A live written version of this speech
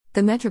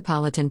The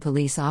Metropolitan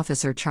Police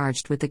officer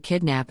charged with the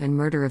kidnap and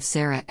murder of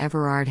Sarah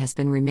Everard has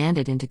been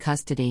remanded into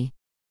custody.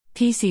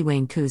 PC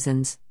Wayne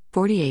Couzens,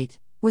 48,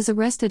 was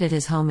arrested at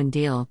his home in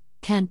Deal,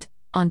 Kent,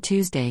 on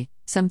Tuesday,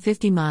 some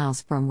 50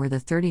 miles from where the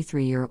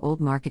 33-year-old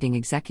marketing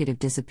executive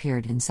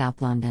disappeared in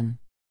South London.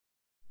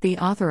 The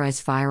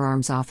authorized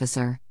firearms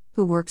officer,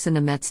 who works in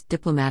the Met's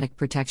Diplomatic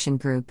Protection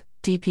Group,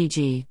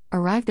 DPG,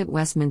 arrived at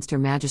Westminster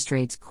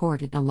Magistrates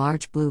Court in a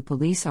large blue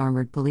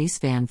armored police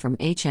van from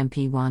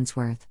HMP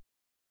Wandsworth.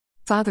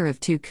 Father of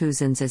two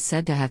Couzens is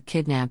said to have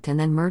kidnapped and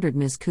then murdered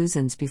Ms.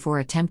 Couzens before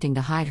attempting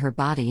to hide her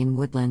body in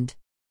Woodland.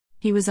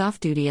 He was off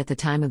duty at the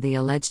time of the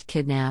alleged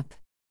kidnap.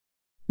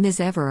 Ms.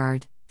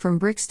 Everard, from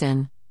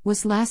Brixton,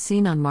 was last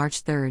seen on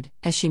March 3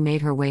 as she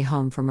made her way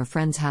home from a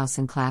friend's house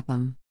in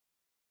Clapham.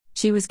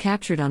 She was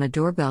captured on a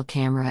doorbell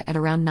camera at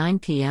around 9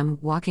 p.m.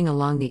 walking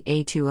along the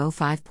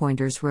A205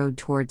 Pointers Road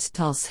towards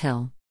Tulse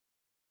Hill.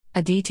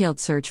 A detailed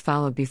search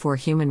followed before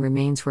human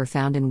remains were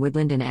found in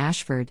Woodland in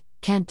Ashford,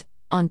 Kent,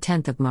 on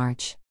 10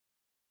 March.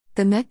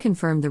 The Met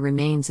confirmed the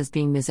remains as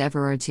being Ms.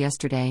 Everard's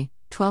yesterday,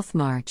 12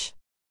 March.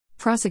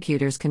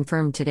 Prosecutors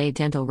confirmed today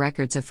dental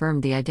records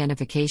affirmed the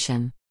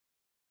identification.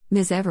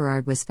 Ms.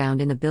 Everard was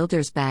found in the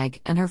builder's bag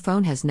and her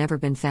phone has never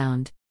been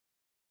found.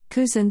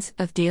 Couzens,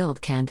 of Deal,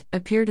 Kent,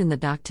 appeared in the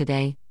dock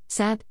today,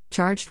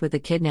 charged with the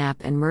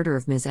kidnap and murder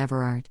of Ms.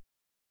 Everard.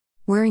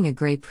 Wearing a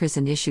grey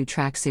prison-issue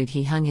tracksuit,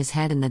 he hung his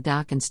head in the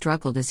dock and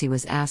struggled as he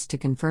was asked to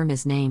confirm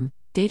his name,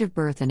 date of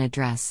birth and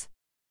address.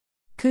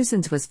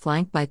 Couzens was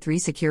flanked by 3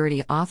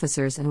 security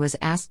officers and was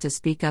asked to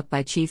speak up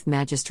by Chief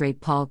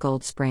Magistrate Paul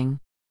Goldspring.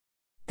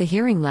 The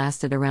hearing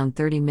lasted around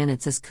 30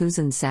 minutes as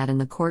Couzens sat in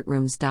the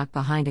courtroom's dock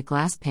behind a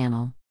glass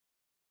panel.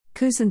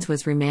 Couzens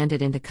was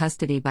remanded into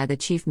custody by the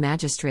Chief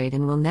Magistrate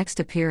and will next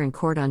appear in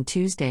court on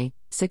Tuesday,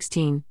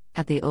 16,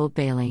 at the Old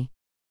Bailey.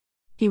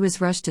 He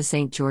was rushed to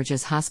St.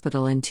 George's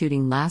Hospital in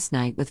Tooting last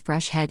night with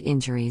fresh head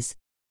injuries.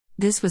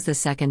 This was the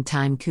second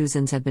time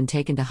Couzens had been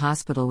taken to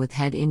hospital with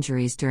head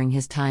injuries during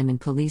his time in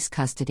police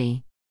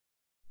custody.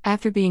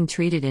 After being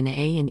treated in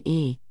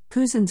A&E,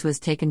 Couzens was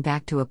taken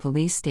back to a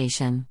police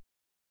station.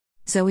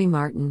 Zoe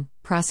Martin,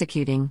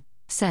 prosecuting,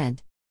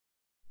 said,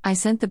 "I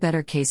sent the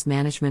Better Case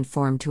Management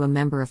form to a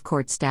member of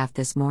court staff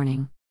this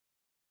morning.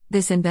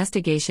 This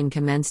investigation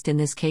commenced in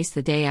this case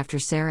the day after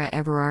Sarah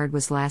Everard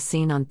was last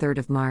seen on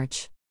 3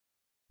 March.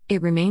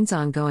 It remains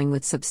ongoing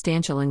with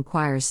substantial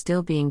inquiries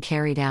still being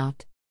carried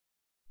out."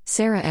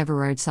 Sarah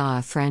Everard saw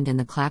a friend in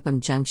the Clapham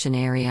Junction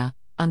area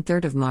on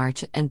 3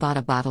 March and bought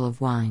a bottle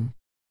of wine.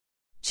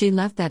 She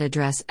left that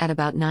address at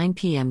about 9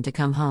 p.m. to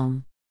come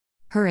home.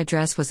 Her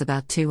address was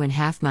about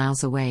 2.5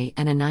 miles away,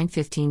 and at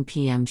 9:15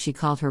 p.m. she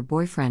called her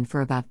boyfriend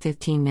for about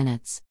 15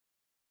 minutes.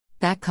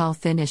 That call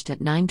finished at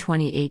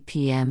 9:28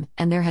 p.m.,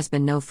 and there has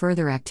been no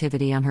further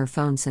activity on her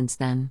phone since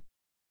then.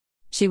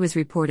 She was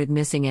reported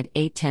missing at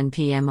 8:10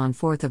 p.m. on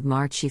 4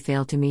 March. She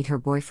failed to meet her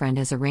boyfriend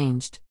as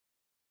arranged.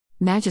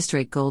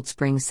 Magistrate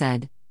Goldspring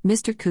said,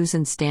 "Mr.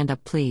 Couzens, stand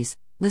up please,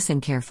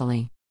 listen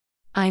carefully.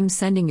 I'm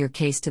sending your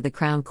case to the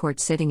Crown Court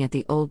sitting at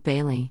the Old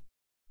Bailey.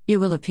 You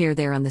will appear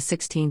there on the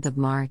 16th of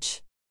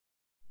March."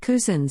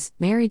 Couzens,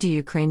 married to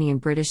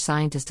Ukrainian-British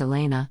scientist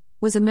Elena,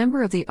 was a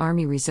member of the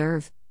Army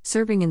Reserve,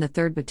 serving in the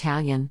 3rd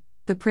Battalion,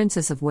 the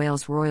Princess of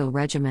Wales Royal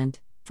Regiment,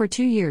 for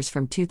 2 years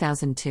from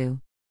 2002.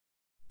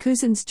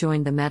 Couzens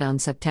joined the Met on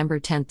September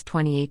 10,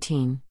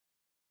 2018.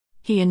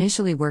 He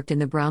initially worked in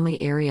the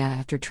Bromley area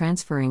after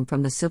transferring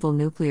from the Civil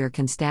Nuclear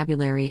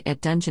Constabulary at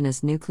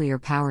Dungeness Nuclear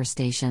Power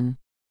Station.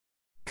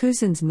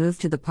 Couzens moved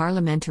to the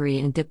Parliamentary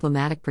and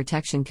Diplomatic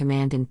Protection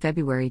Command in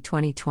February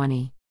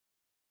 2020.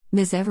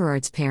 Ms.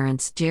 Everard's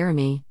parents,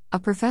 Jeremy, a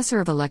professor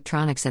of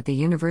electronics at the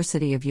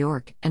University of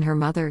York, and her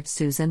mother,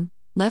 Susan,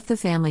 left the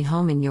family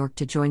home in York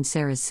to join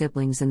Sarah's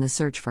siblings in the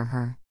search for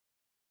her.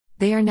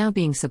 They are now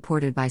being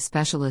supported by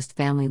specialist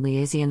family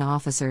liaison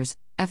officers,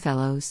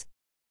 FLOs.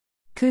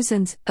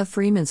 Couzens, of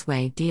Freeman's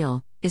Way,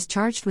 Deal, is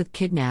charged with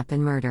kidnap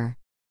and murder.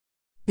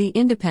 The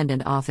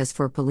Independent Office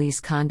for Police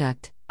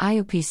Conduct,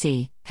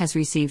 IOPC, has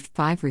received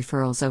 5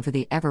 referrals over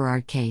the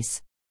Everard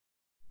case.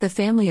 The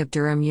family of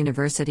Durham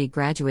University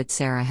graduate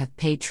Sarah have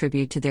paid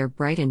tribute to their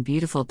bright and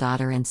beautiful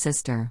daughter and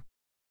sister.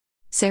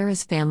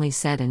 Sarah's family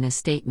said in a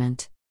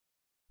statement,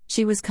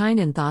 "She was kind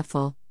and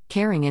thoughtful,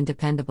 caring and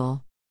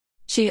dependable.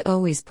 She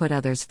always put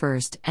others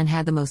first and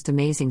had the most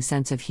amazing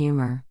sense of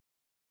humor.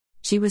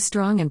 She was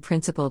strong and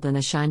principled and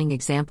a shining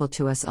example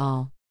to us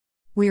all.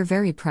 We are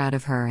very proud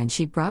of her and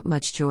she brought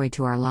much joy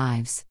to our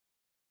lives."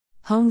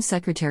 Home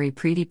Secretary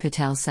Preeti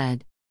Patel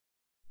said,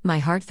 "My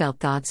heartfelt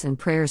thoughts and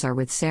prayers are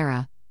with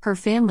Sarah, her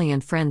family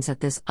and friends at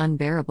this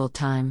unbearable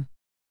time."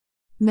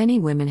 Many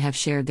women have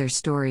shared their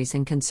stories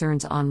and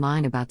concerns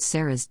online about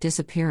Sarah's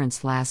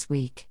disappearance last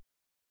week.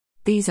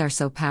 These are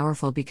so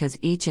powerful because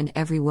each and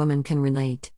every woman can relate.